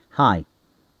Hi,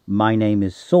 my name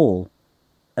is Saul,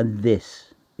 and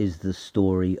this is the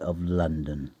story of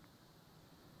London.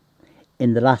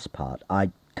 In the last part,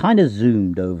 I kind of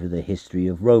zoomed over the history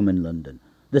of Roman London,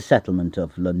 the settlement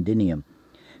of Londinium.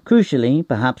 Crucially,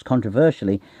 perhaps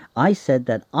controversially, I said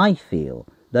that I feel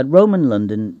that Roman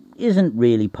London isn't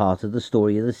really part of the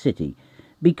story of the city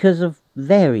because of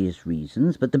various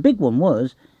reasons, but the big one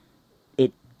was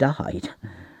it died.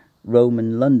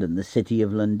 Roman London, the city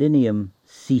of Londinium,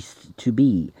 ceased to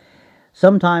be.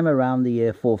 Sometime around the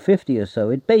year 450 or so,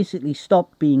 it basically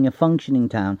stopped being a functioning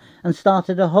town and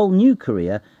started a whole new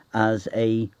career as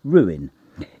a ruin.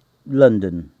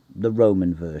 London, the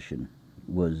Roman version,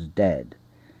 was dead.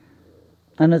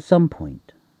 And at some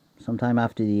point, sometime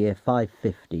after the year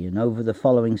 550 and over the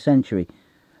following century,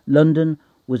 London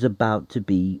was about to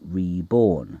be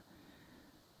reborn.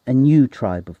 A new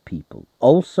tribe of people,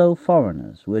 also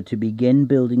foreigners, were to begin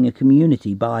building a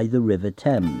community by the River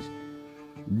Thames.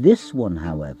 This one,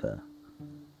 however,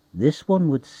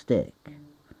 would stick.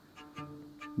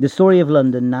 The story of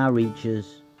London now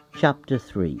reaches Chapter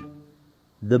 3,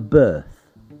 the birth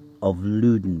of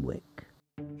Lundenwic.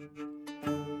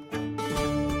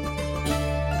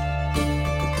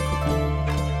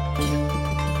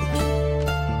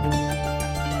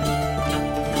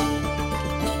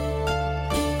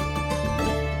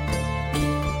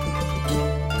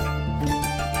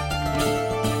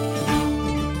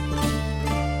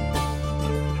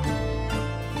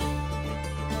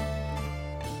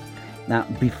 Now,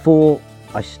 before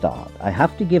I start, I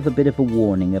have to give a bit of a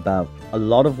warning about a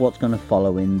lot of what's going to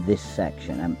follow in this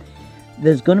section.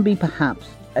 There's going to be perhaps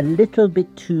a little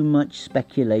bit too much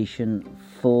speculation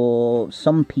for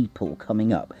some people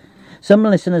coming up. Some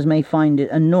listeners may find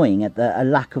it annoying at a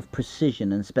lack of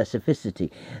precision and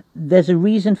specificity. There's a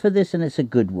reason for this, and it's a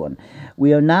good one.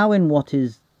 We are now in what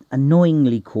is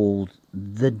annoyingly called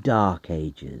the Dark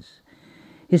Ages.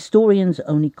 Historians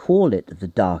only call it the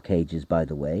Dark Ages, by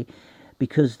the way,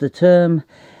 because the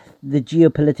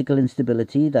geopolitical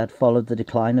instability that followed the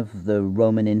decline of the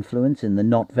Roman influence in the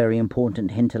not very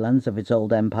important hinterlands of its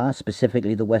old empire,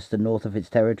 specifically the west and north of its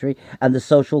territory, and the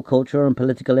social, cultural and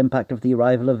political impact of the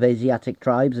arrival of Asiatic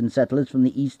tribes and settlers from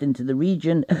the east into the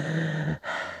region,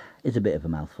 is a bit of a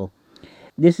mouthful.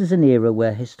 This is an era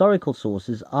where historical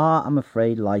sources are, I'm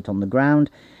afraid, light on the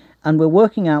ground, and we're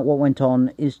working out what went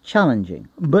on is challenging,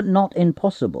 but not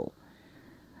impossible.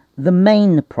 The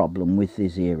main problem with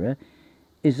this era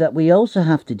is that we also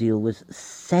have to deal with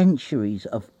centuries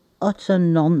of utter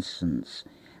nonsense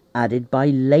added by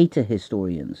later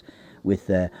historians, with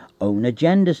their own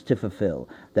agendas to fulfill,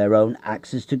 their own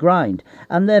axes to grind,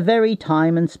 and their very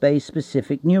time and space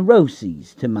specific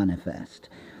neuroses to manifest.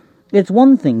 It's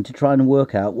one thing to try and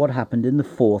work out what happened in the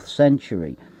 4th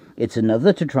century. It's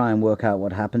another to try and work out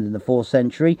what happened in the 4th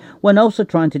century when also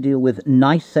trying to deal with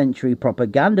 9th century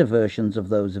propaganda versions of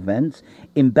those events,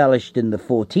 embellished in the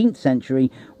 14th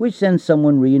century, which then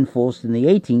someone reinforced in the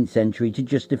 18th century to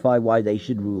justify why they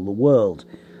should rule the world.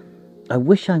 I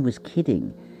wish I was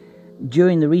kidding.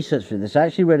 During the research for this, I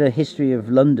actually read a history of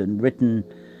London written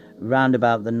round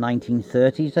about the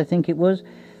 1930s, I think it was,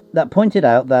 that pointed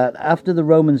out that after the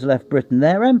Romans left Britain,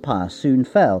 their empire soon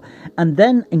fell, and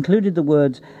then included the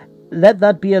words, "Let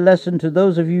that be a lesson to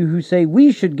those of you who say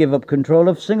we should give up control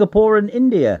of Singapore and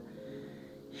India."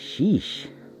 Sheesh.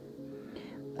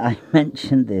 I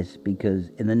mentioned this because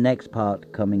in the next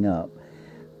part coming up,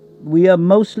 we are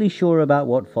mostly sure about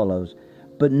what follows,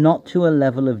 but not to a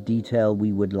level of detail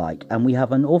we would like, and we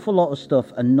have an awful lot of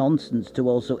stuff and nonsense to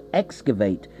also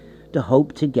excavate to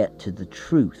hope to get to the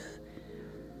truth.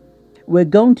 We're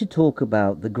going to talk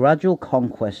about the gradual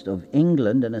conquest of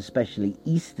England, and especially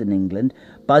Eastern England,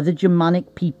 by the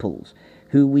Germanic peoples,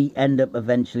 who we end up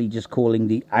eventually just calling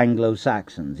the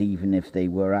Anglo-Saxons, even if they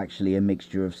were actually a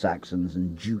mixture of Saxons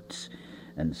and Jutes,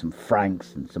 and some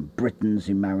Franks and some Britons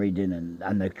who married in,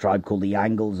 and a tribe called the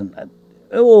Angles, and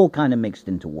all kind of mixed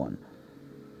into one.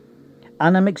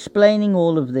 And I'm explaining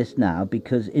all of this now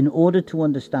because in order to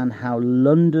understand how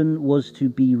London was to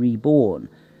be reborn,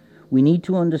 we need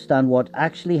to understand what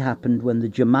actually happened when the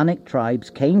Germanic tribes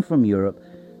came from Europe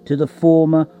to the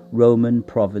former Roman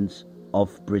province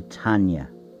of Britannia.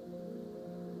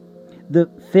 The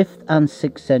 5th and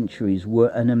 6th centuries were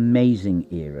an amazing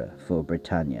era for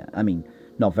Britannia. I mean,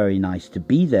 not very nice to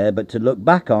be there, but to look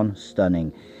back on,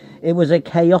 stunning. It was a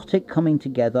chaotic coming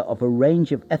together of a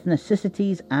range of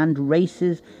ethnicities and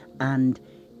races and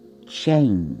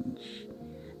change.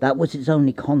 That was its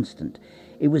only constant.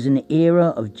 It was an era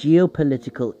of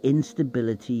geopolitical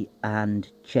instability and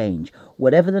change.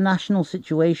 Whatever the national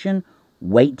situation,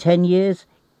 wait 10 years,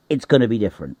 it's going to be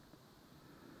different.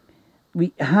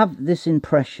 We have this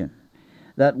impression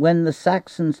that when the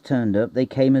Saxons turned up, they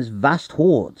came as vast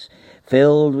hordes,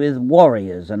 filled with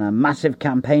warriors, and a massive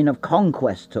campaign of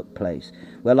conquest took place,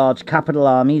 where large capital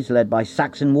armies led by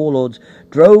Saxon warlords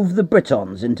drove the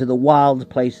Britons into the wild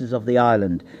places of the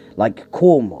island, like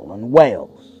Cornwall and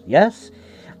Wales. Yes?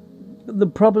 The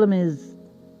problem is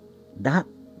that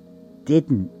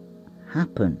didn't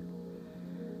happen.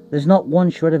 There's not one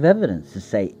shred of evidence to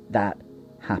say that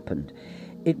happened.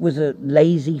 It was a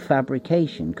lazy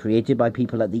fabrication created by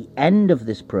people at the end of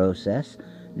this process,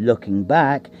 looking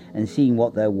back and seeing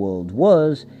what their world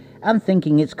was, and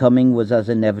thinking its coming was as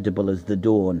inevitable as the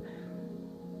dawn.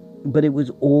 But it was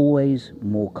always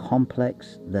more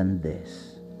complex than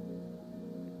this.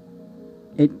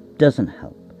 It doesn't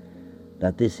help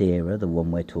that this era, the one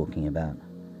we're talking about,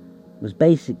 was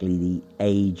basically the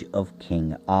age of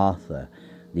King Arthur,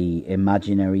 the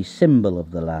imaginary symbol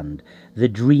of the land, the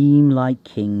dream-like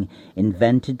king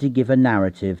invented to give a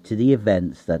narrative to the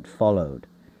events that followed.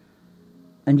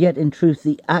 And yet, in truth,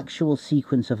 the actual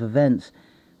sequence of events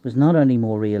was not only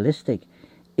more realistic,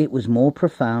 it was more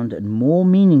profound and more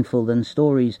meaningful than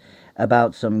stories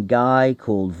about some guy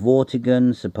called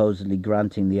Vortigern supposedly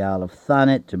granting the Isle of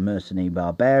Thanet to mercenary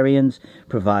barbarians,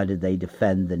 provided they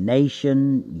defend the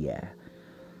nation. Yeah.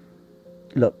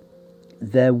 Look,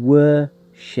 there were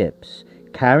ships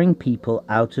carrying people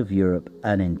out of Europe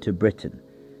and into Britain,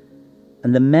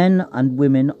 and the men and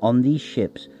women on these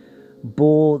ships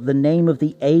bore the name of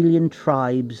the alien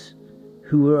tribes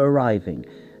who were arriving,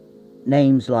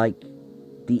 names like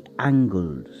the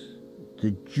Angles,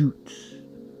 the Jutes,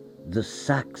 the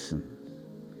Saxons,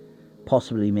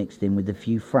 possibly mixed in with a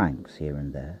few Franks here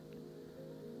and there.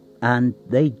 And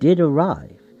they did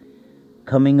arrive,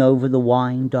 coming over the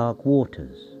wine-dark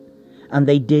waters, and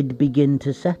they did begin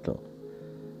to settle,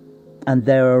 and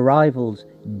their arrivals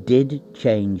did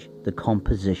change the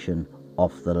composition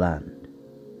of the land.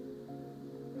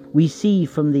 We see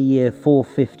from the year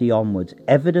 450 onwards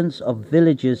evidence of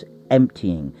villages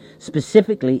emptying,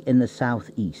 specifically in the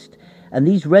southeast, and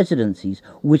these residencies,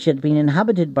 which had been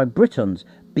inhabited by Britons,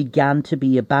 began to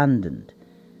be abandoned.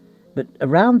 But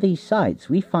around these sites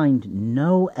we find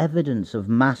no evidence of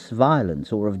mass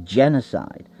violence or of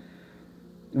genocide.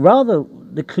 Rather,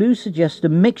 the clues suggest a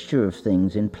mixture of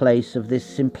things in place of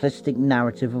this simplistic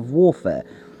narrative of warfare.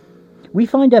 We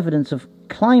find evidence of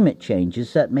climate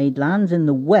changes that made lands in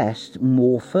the west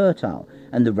more fertile,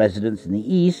 and the residents in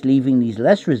the east leaving these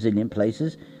less resilient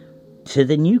places to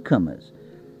the newcomers.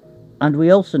 And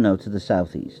we also know to the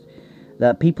southeast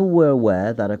that people were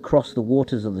aware that across the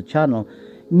waters of the Channel,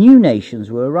 new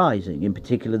nations were arising, in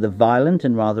particular the violent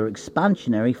and rather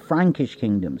expansionary Frankish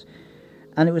kingdoms.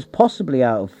 And it was possibly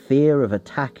out of fear of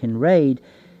attack and raid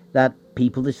that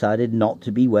people decided not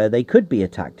to be where they could be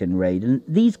attacked and raided. And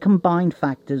these combined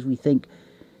factors, we think,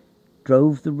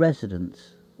 drove the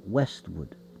residents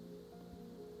westward.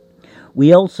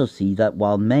 We also see that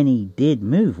while many did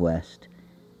move west,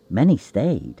 many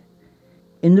stayed.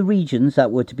 In the regions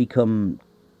that were to become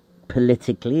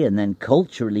politically and then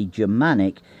culturally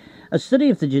Germanic, a study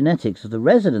of the genetics of the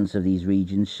residents of these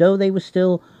regions show they were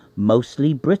still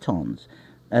mostly Britons,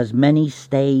 as many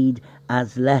stayed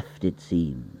as left, it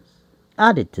seems.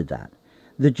 Added to that,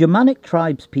 the Germanic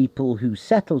tribespeople who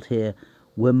settled here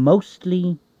were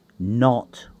mostly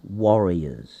not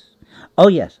warriors. Oh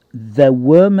yes, there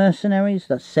were mercenaries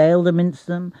that sailed amidst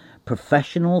them,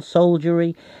 professional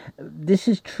soldiery. This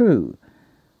is true,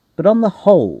 but on the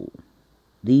whole,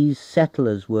 these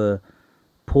settlers were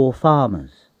poor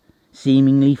farmers,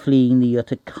 seemingly fleeing the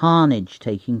utter carnage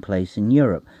taking place in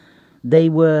Europe. They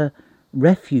were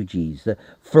refugees, the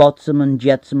flotsam and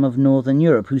jetsam of northern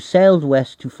Europe, who sailed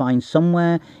west to find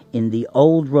somewhere in the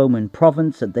old Roman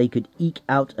province that they could eke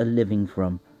out a living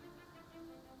from.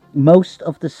 Most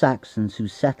of the Saxons who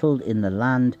settled in the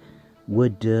land were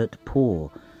dirt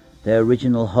poor, their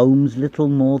original homes little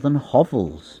more than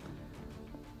hovels.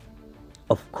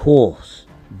 Of course,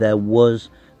 there was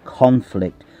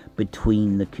conflict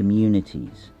between the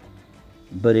communities,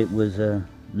 but it was a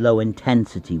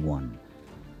low-intensity one,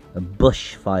 a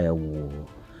bushfire war,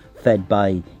 fed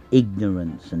by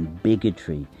ignorance and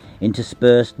bigotry,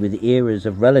 interspersed with eras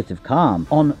of relative calm.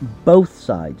 On both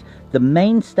sides, the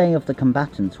mainstay of the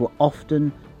combatants were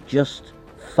often just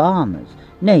farmers,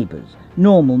 neighbours,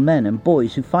 normal men and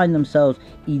boys who find themselves,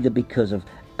 either because of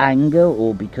anger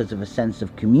or because of a sense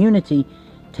of community,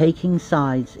 taking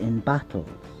sides in battles.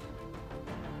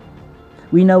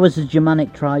 We know as the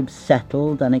Germanic tribes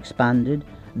settled and expanded,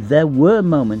 there were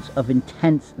moments of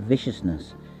intense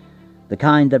viciousness, the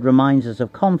kind that reminds us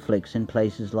of conflicts in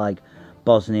places like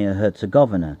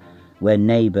Bosnia-Herzegovina, where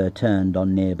neighbour turned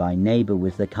on nearby neighbour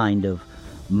with the kind of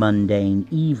mundane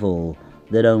evil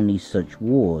that only such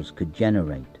wars could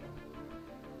generate.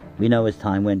 We know as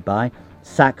time went by,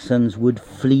 Saxons would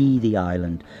flee the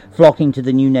island, flocking to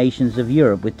the new nations of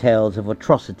Europe with tales of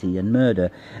atrocity and murder,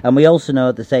 and we also know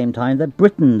at the same time that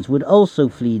Britons would also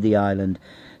flee the island,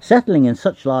 settling in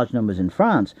such large numbers in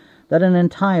France that an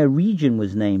entire region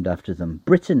was named after them,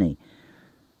 Brittany.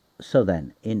 So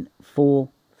then, in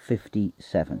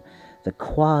 457, the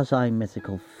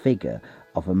quasi-mythical figure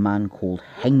of a man called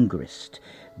Hengist,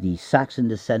 the Saxon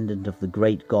descendant of the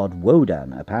great god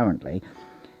Wodan, apparently,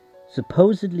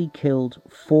 supposedly killed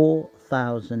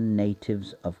 4,000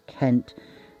 natives of Kent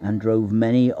and drove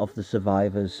many of the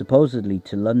survivors supposedly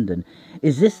to London.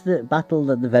 Is this the battle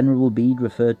that the Venerable Bede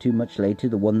referred to much later,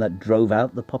 the one that drove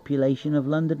out the population of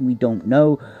London? We don't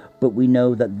know, but we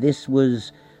know that this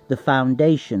was the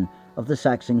foundation of the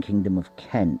Saxon kingdom of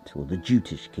Kent, or the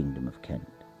Jutish kingdom of Kent.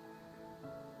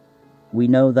 We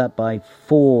know that by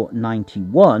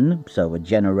 491, so a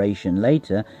generation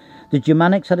later, the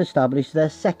Germanics had established their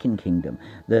second kingdom,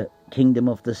 the kingdom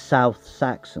of the South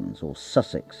Saxons, or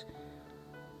Sussex.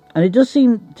 And it does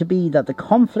seem to be that the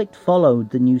conflict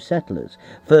followed the new settlers.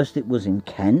 First it was in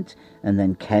Kent, and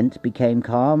then Kent became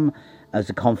calm as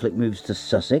the conflict moves to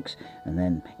Sussex, and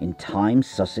then in time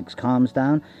Sussex calms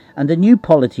down, and a new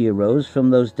polity arose from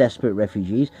those desperate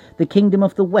refugees, the kingdom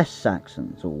of the West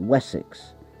Saxons, or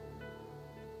Wessex.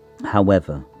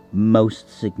 However, most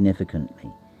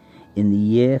significantly, in the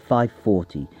year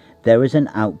 540, there is an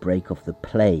outbreak of the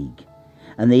plague,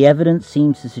 and the evidence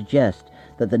seems to suggest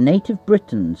that the native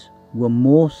Britons were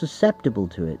more susceptible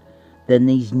to it than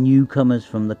these newcomers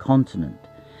from the continent.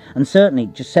 And certainly,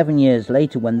 just 7 years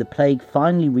later, when the plague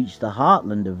finally reached the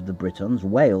heartland of the Britons,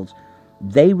 Wales,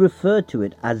 they referred to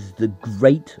it as the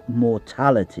Great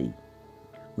Mortality.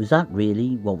 Was that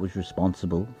really what was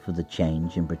responsible for the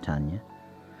change in Britannia?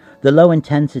 The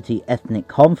low-intensity ethnic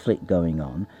conflict going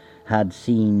on had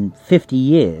seen 50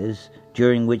 years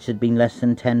during which there had been less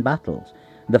than 10 battles.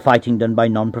 The fighting done by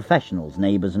non-professionals,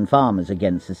 neighbours and farmers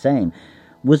against the same.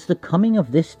 Was the coming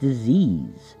of this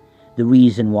disease the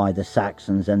reason why the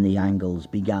Saxons and the Angles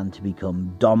began to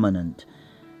become dominant,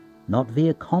 not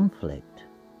via conflict,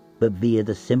 but via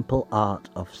the simple art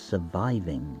of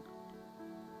surviving?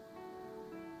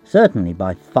 Certainly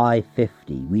by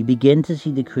 550 we begin to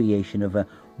see the creation of a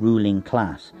ruling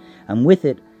class, and with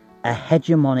it a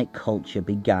hegemonic culture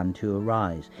began to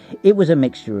arise. It was a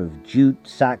mixture of Jute,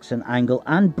 Saxon, Angle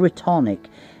and Brittonic,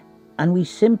 and we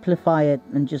simplify it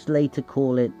and just later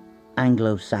call it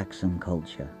Anglo-Saxon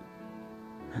culture.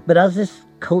 But as this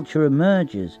culture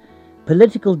emerges,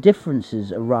 political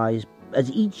differences arise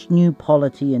as each new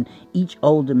polity and each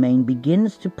old domain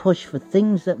begins to push for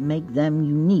things that make them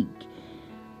unique.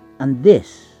 And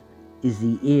this is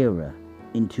the era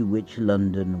into which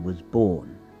London was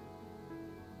born.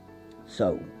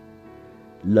 So,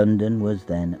 London was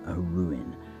then a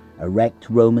ruin, a wrecked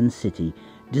Roman city,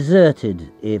 deserted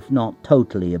if not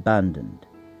totally abandoned.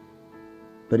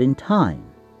 But in time,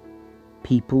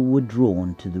 people were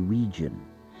drawn to the region.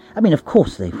 I mean, of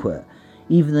course they were.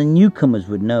 Even the newcomers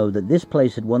would know that this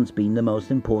place had once been the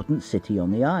most important city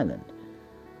on the island.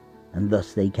 And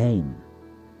thus they came,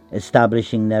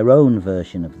 establishing their own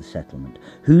version of the settlement,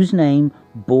 whose name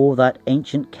bore that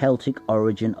ancient Celtic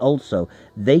origin also.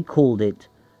 They called it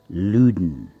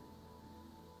Luden,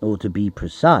 or to be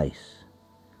precise,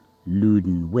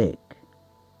 Lundenwic.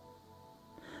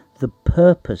 The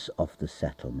purpose of the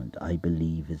settlement, I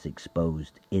believe, is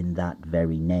exposed in that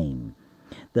very name.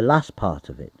 The last part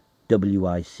of it,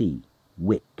 W-I-C,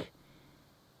 wic.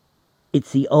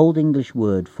 It's the Old English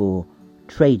word for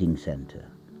trading centre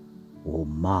or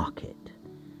market.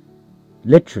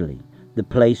 Literally, the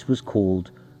place was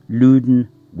called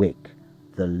Lundenwic,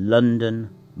 the London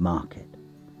market.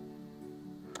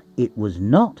 It was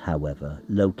not, however,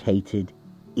 located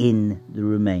in the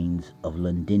remains of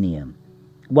Londinium.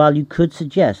 While you could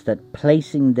suggest that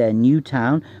placing their new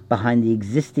town behind the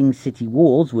existing city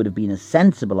walls would have been a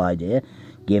sensible idea,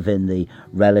 given the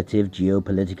relative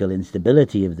geopolitical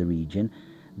instability of the region,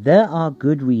 there are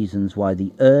good reasons why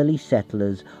the early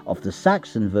settlers of the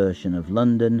Saxon version of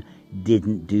London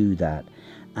didn't do that.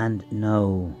 And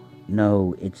no,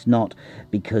 it's not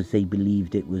because they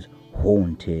believed it was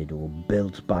haunted or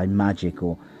built by magic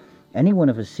or any one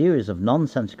of a series of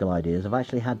nonsensical ideas I've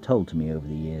actually had told to me over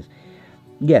the years.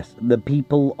 Yes, the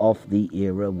people of the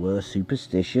era were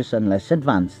superstitious and less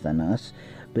advanced than us,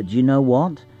 but you know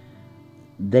what?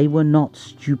 They were not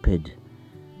stupid.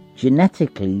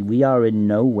 Genetically, we are in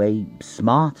no way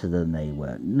smarter than they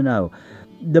were. No,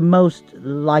 The most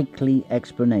likely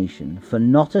explanation for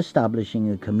not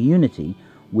establishing a community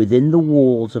within the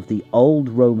walls of the old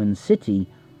Roman city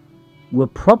were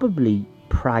probably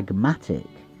pragmatic.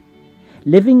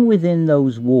 Living within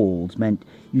those walls meant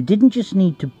you didn't just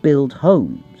need to build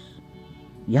homes,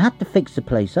 you had to fix the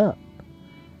place up.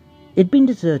 It'd been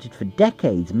deserted for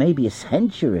decades, maybe a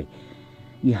century.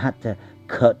 You had to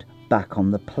cut back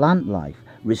on the plant life,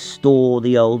 restore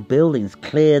the old buildings,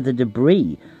 clear the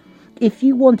debris. If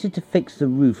you wanted to fix the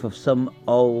roof of some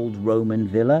old Roman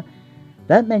villa,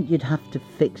 that meant you'd have to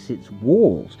fix its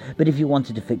walls. But if you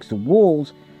wanted to fix the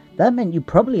walls, that meant you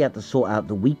probably had to sort out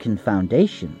the weakened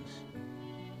foundations.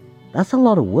 That's a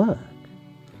lot of work.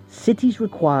 Cities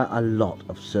require a lot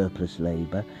of surplus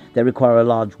labour. They require a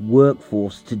large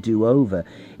workforce to do over.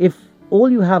 If all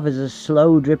you have is a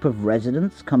slow drip of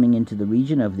residents coming into the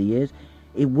region over the years,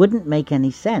 it wouldn't make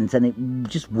any sense, and it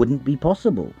just wouldn't be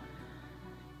possible.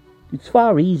 It's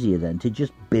far easier then to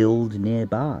just build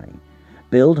nearby.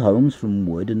 Build homes from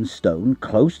wood and stone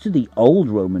close to the old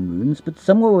Roman ruins, but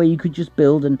somewhere where you could just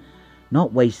build and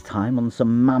not waste time on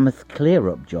some mammoth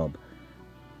clear-up job.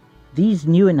 These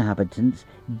new inhabitants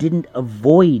didn't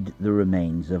avoid the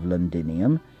remains of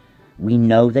Londinium. We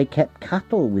know they kept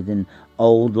cattle within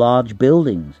old large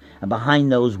buildings, and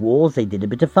behind those walls they did a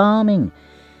bit of farming.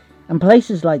 And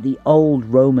places like the old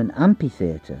Roman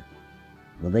amphitheatre,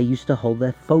 well, they used to hold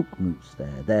their folk moots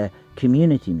there, their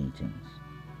community meetings.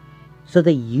 So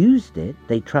they used it,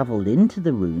 they travelled into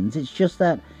the ruins. It's just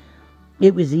that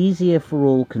it was easier for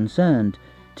all concerned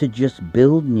to just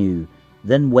build new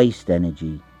than waste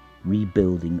energy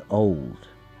rebuilding old.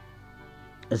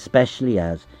 Especially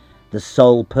as the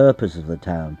sole purpose of the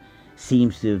town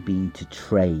seems to have been to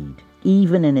trade,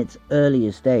 even in its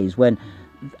earliest days when,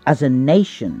 as a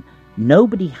nation,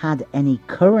 nobody had any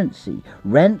currency.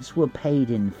 Rents were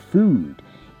paid in food.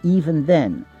 Even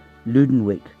then,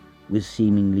 Lundenwic was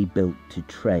seemingly built to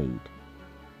trade.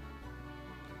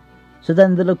 So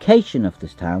then the location of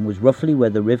this town was roughly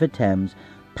where the River Thames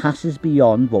passes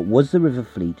beyond what was the River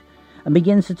Fleet and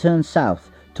begins to turn south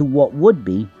to what would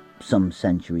be, some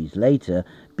centuries later,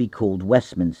 be called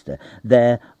Westminster.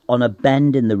 There, on a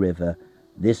bend in the river,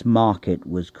 this market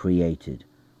was created,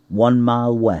 1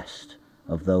 mile west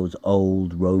of those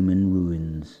old Roman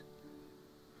ruins.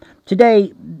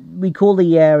 Today, we call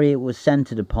the area it was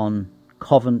centred upon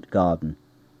Covent Garden.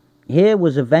 Here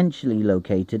was eventually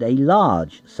located a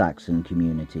large Saxon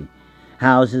community.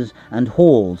 Houses and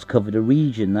halls covered a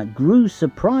region that grew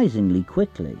surprisingly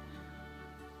quickly.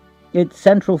 Its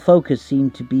central focus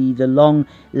seemed to be the long,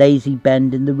 lazy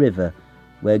bend in the river,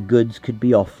 where goods could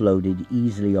be offloaded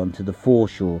easily onto the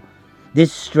foreshore.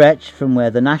 This stretched from where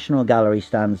the National Gallery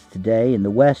stands today in the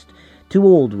west to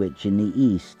Aldwych in the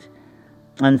east.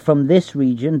 And from this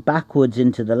region backwards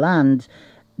into the land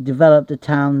developed a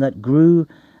town that grew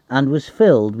and was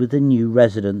filled with the new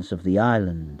residents of the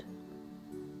island.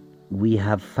 We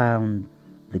have found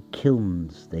the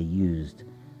kilns they used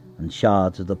and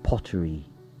shards of the pottery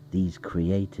these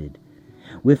created.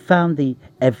 We've found the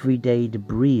everyday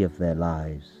debris of their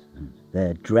lives,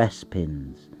 their dress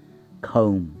pins,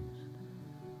 combs,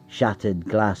 shattered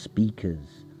glass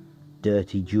beakers,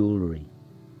 dirty jewellery.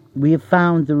 We have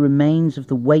found the remains of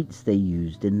the weights they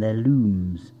used in their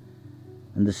looms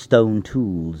and the stone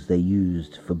tools they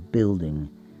used for building.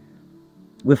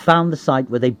 We've found the site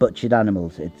where they butchered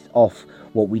animals. It's off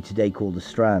what we today call the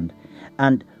Strand.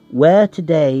 And where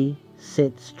today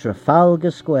sits Trafalgar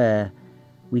Square,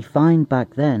 we find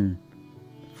back then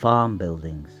farm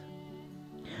buildings.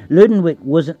 Lundenwic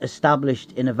wasn't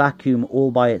established in a vacuum all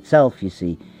by itself, you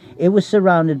see. It was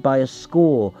surrounded by a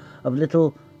score of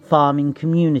little farming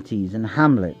communities and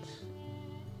hamlets.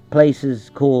 Places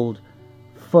called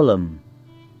Fulham,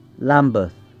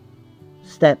 Lambeth,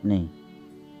 Stepney,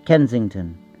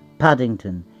 Kensington,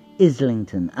 Paddington,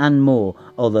 Islington and more,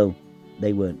 although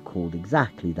they weren't called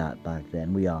exactly that back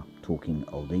then. We are talking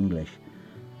Old English.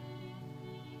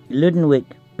 Lundenwic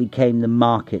became the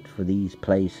market for these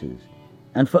places,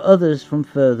 and for others from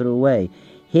further away.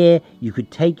 Here you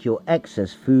could take your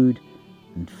excess food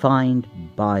and find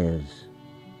buyers.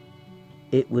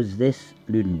 It was this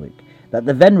Lundenwic that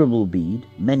the Venerable Bede,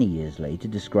 many years later,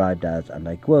 described as, and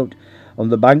I quote, "on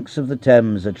the banks of the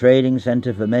Thames, a trading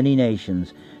centre for many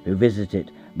nations who visit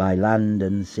it by land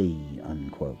and sea,"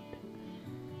 unquote.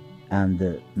 And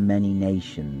the many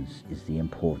nations is the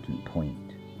important point.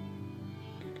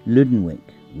 Lundenwic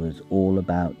was all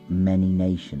about many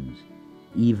nations,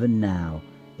 even now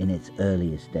in its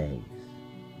earliest days.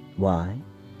 Why?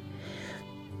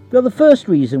 Well, the first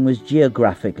reason was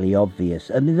geographically obvious.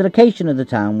 I mean, the location of the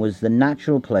town was the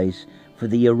natural place for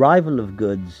the arrival of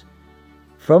goods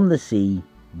from the sea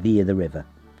via the river.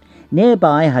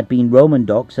 Nearby had been Roman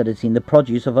docks that had seen the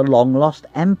produce of a long-lost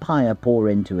empire pour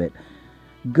into it.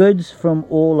 Goods from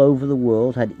all over the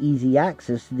world had easy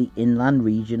access to the inland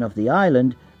region of the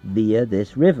island via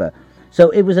this river, so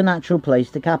it was a natural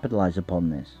place to capitalize upon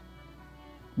this.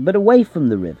 But away from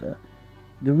the river,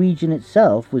 the region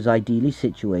itself was ideally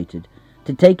situated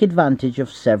to take advantage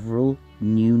of several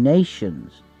new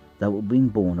nations that were being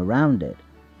born around it.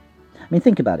 I mean,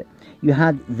 think about it. You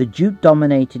had the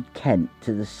Jute-dominated Kent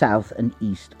to the south and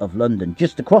east of London,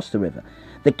 just across the river.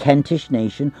 The Kentish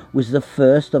nation was the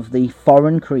first of the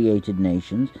foreign-created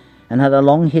nations and had a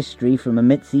long history from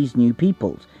amidst these new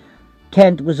peoples.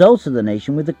 Kent was also the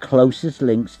nation with the closest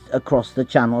links across the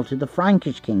Channel to the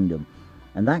Frankish kingdom,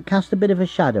 and that cast a bit of a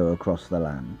shadow across the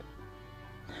land.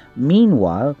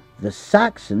 Meanwhile, the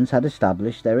Saxons had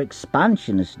established their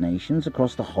expansionist nations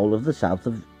across the whole of the south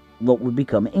of what would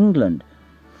become England,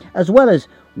 as well as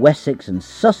Wessex and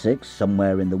Sussex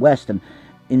somewhere in the west, and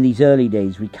in these early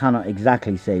days we cannot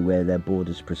exactly say where their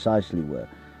borders precisely were.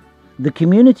 The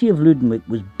community of Lundenwic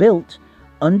was built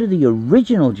under the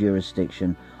original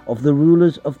jurisdiction of the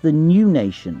rulers of the new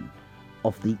nation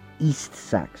of the East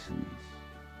Saxons,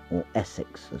 or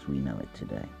Essex as we know it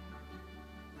today.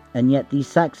 And yet these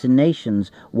Saxon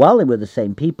nations, while they were the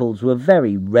same peoples, were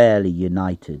very rarely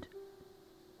united.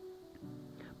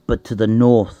 But to the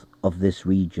north of this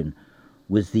region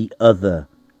was the other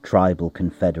tribal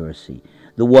confederacy,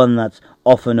 the one that's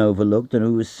often overlooked and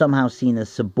who was somehow seen as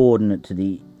subordinate to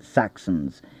the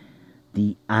Saxons,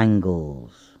 the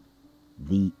Angles,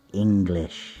 the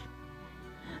English.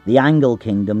 The Angle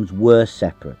kingdoms were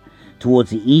separate.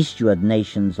 Towards the east you had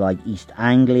nations like East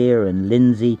Anglia and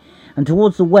Lindsey, and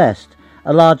towards the west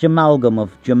a large amalgam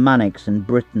of Germanics and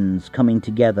Britons coming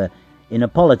together in a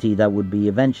polity that would be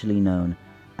eventually known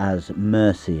as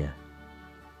Mercia.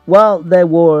 While there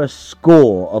were a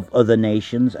score of other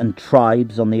nations and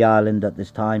tribes on the island at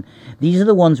this time, these are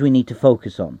the ones we need to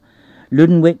focus on.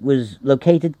 Lundenwic was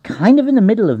located kind of in the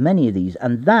middle of many of these,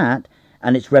 and that,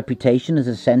 and its reputation as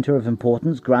a centre of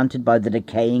importance granted by the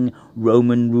decaying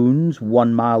Roman ruins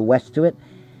 1 mile west to it,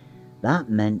 that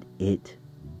meant it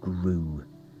grew.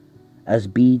 As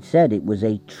Bede said, it was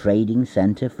a trading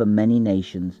centre for many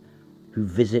nations who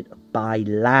visit by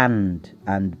land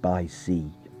and by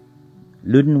sea.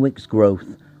 Lundenwic's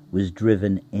growth was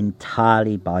driven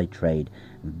entirely by trade.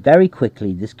 Very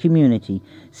quickly, this community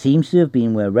seems to have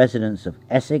been where residents of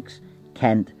Essex,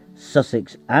 Kent,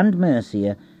 Sussex and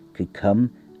Mercia could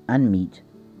come and meet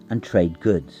and trade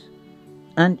goods.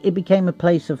 And it became a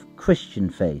place of Christian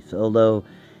faith, although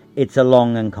it's a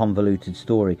long and convoluted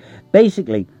story.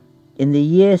 Basically, in the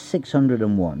year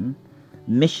 601,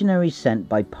 missionaries sent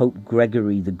by Pope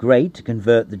Gregory the Great to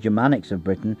convert the Germanics of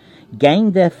Britain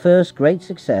gained their first great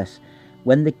success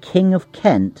when the King of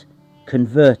Kent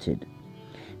converted.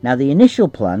 Now, the initial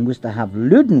plan was to have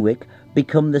Lundenwic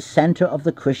become the centre of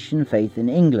the Christian faith in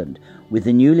England, with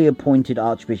the newly appointed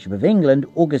Archbishop of England,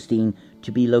 Augustine,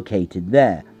 to be located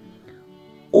there.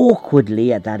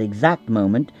 Awkwardly, at that exact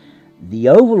moment, the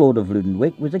overlord of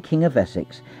Lundenwic was a king of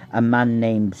Essex, a man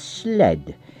named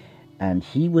Sled, and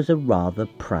he was a rather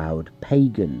proud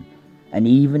pagan. And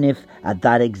even if at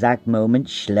that exact moment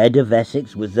Sled of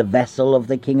Essex was the vessel of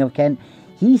the King of Kent,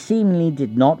 he seemingly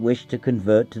did not wish to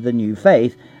convert to the new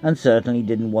faith, and certainly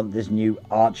didn't want this new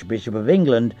Archbishop of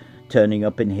England turning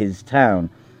up in his town.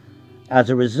 As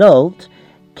a result,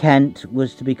 Kent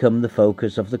was to become the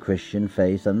focus of the Christian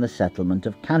faith and the settlement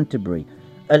of Canterbury,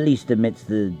 at least amidst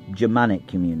the Germanic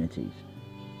communities.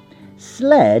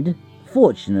 Sled,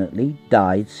 fortunately,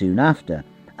 died soon after,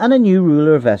 and a new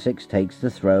ruler of Essex takes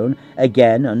the throne,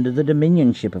 again under the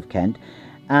dominionship of Kent,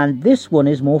 and this one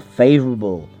is more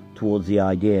favourable towards the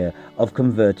idea of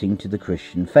converting to the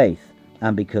Christian faith.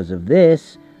 And because of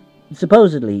this,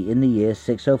 supposedly in the year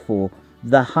 604,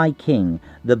 the High King,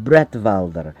 the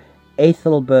Bretwalder,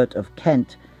 Ethelbert of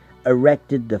Kent,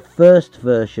 erected the first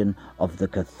version of the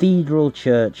Cathedral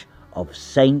Church of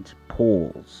St.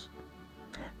 Paul's.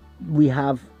 We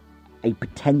have a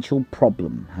potential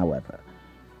problem, however.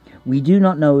 We do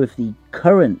not know if the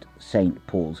current St.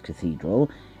 Paul's Cathedral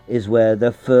is where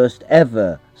the first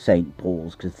ever St.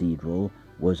 Paul's Cathedral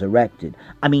was erected.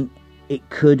 I mean, it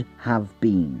could have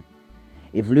been.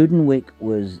 If Lundenwic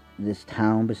was this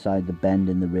town beside the bend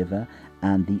in the river,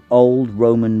 and the old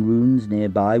Roman ruins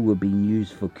nearby were being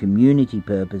used for community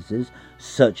purposes,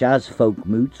 such as folk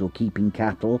moots or keeping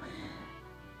cattle,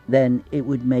 then it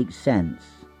would make sense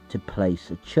to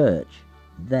place a church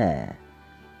there.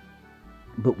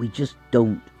 But we just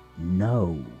don't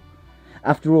know.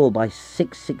 After all, by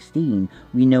 616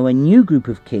 we know a new group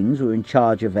of kings were in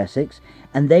charge of Essex,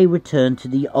 and they returned to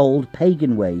the old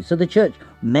pagan ways, so the church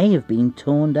may have been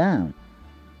torn down.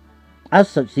 As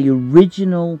such, the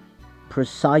original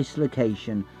precise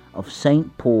location of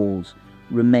St. Paul's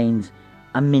remains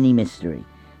a mini mystery.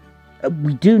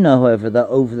 We do know, however, that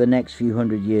over the next few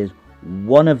hundred years,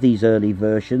 one of these early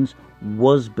versions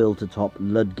was built atop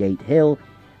Ludgate Hill,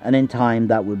 and in time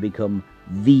that would become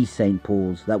the St.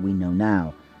 Paul's that we know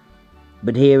now.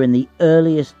 But here in the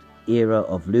earliest era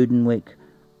of Lundenwic,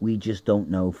 we just don't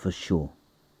know for sure.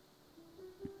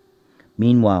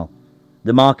 Meanwhile,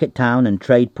 the market town and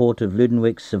trade port of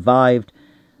Lundenwic survived,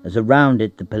 as around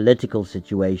it the political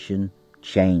situation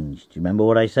changed. Do you remember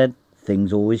what I said?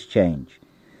 Things always change.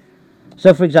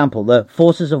 So, for example, the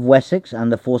forces of Wessex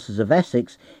and the forces of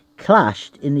Essex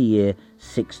clashed in the year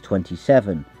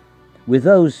 627, with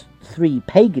those three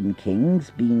pagan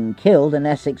kings being killed and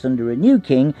Essex under a new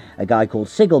king, a guy called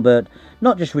Sigelbert,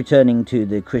 not just returning to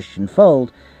the Christian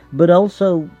fold, but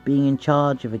also being in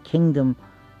charge of a kingdom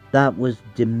that was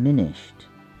diminished.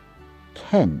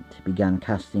 Kent began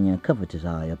casting a covetous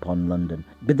eye upon London.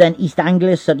 But then East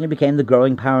Anglia suddenly became the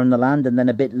growing power in the land, and then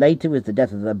a bit later, with the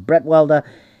death of the Bretwalda,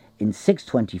 in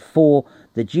 624,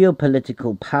 the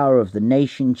geopolitical power of the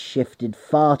nation shifted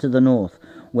far to the north,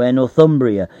 where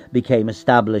Northumbria became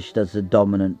established as the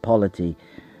dominant polity.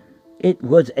 It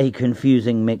was a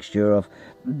confusing mixture of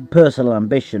personal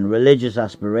ambition, religious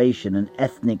aspiration, and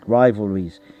ethnic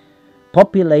rivalries,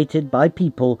 populated by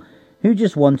people who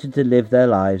just wanted to live their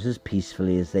lives as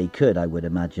peacefully as they could, I would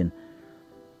imagine.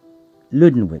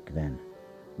 Lundenwic, then,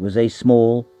 was a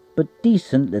small but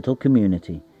decent little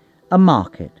community, a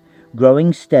market,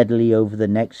 growing steadily over the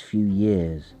next few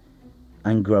years,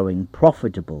 and growing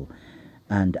profitable,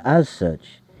 and as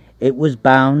such, it was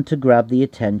bound to grab the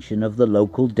attention of the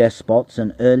local despots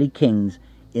and early kings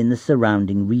in the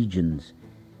surrounding regions.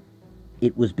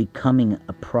 It was becoming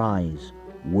a prize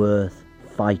worth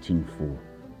fighting for.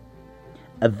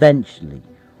 Eventually,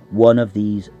 one of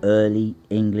these early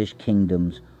English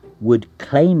kingdoms would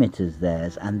claim it as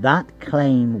theirs, and that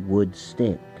claim would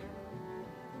stick.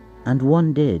 And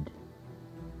one did.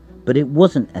 But it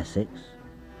wasn't Essex,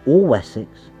 or Wessex,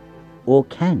 or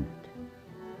Kent.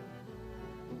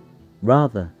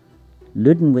 Rather,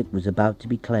 Lundenwic was about to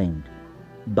be claimed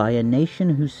by a nation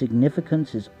whose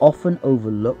significance is often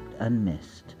overlooked and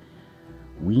missed.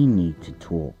 We need to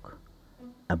talk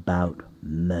about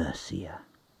Mercia.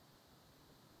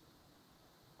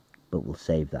 But we'll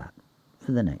save that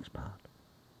for the next part.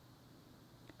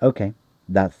 Okay,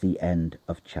 that's the end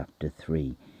of chapter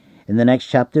 3. In the next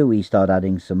chapter, we start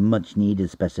adding some much-needed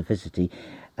specificity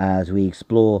as we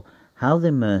explore how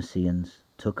the Mercians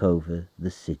took over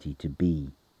the city to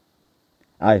be.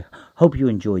 I hope you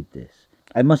enjoyed this.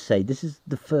 I must say, this is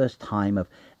the first time I've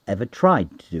ever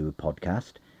tried to do a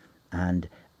podcast, and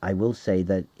I will say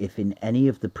that if in any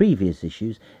of the previous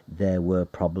issues there were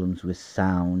problems with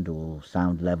sound or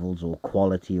sound levels or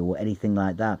quality or anything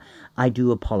like that, I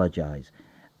do apologise.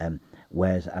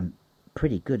 Whereas I'm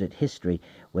pretty good at history,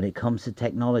 when it comes to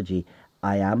technology,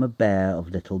 I am a bear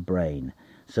of little brain.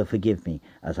 So forgive me,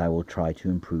 as I will try to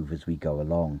improve as we go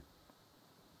along.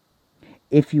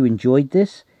 If you enjoyed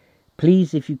this,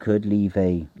 please, if you could, leave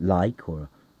a like or a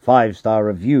 5-star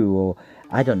review or,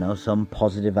 I don't know, some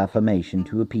positive affirmation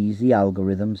to appease the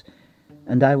algorithms.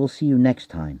 And I will see you next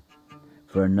time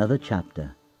for another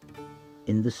chapter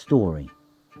in the story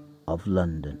of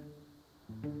London.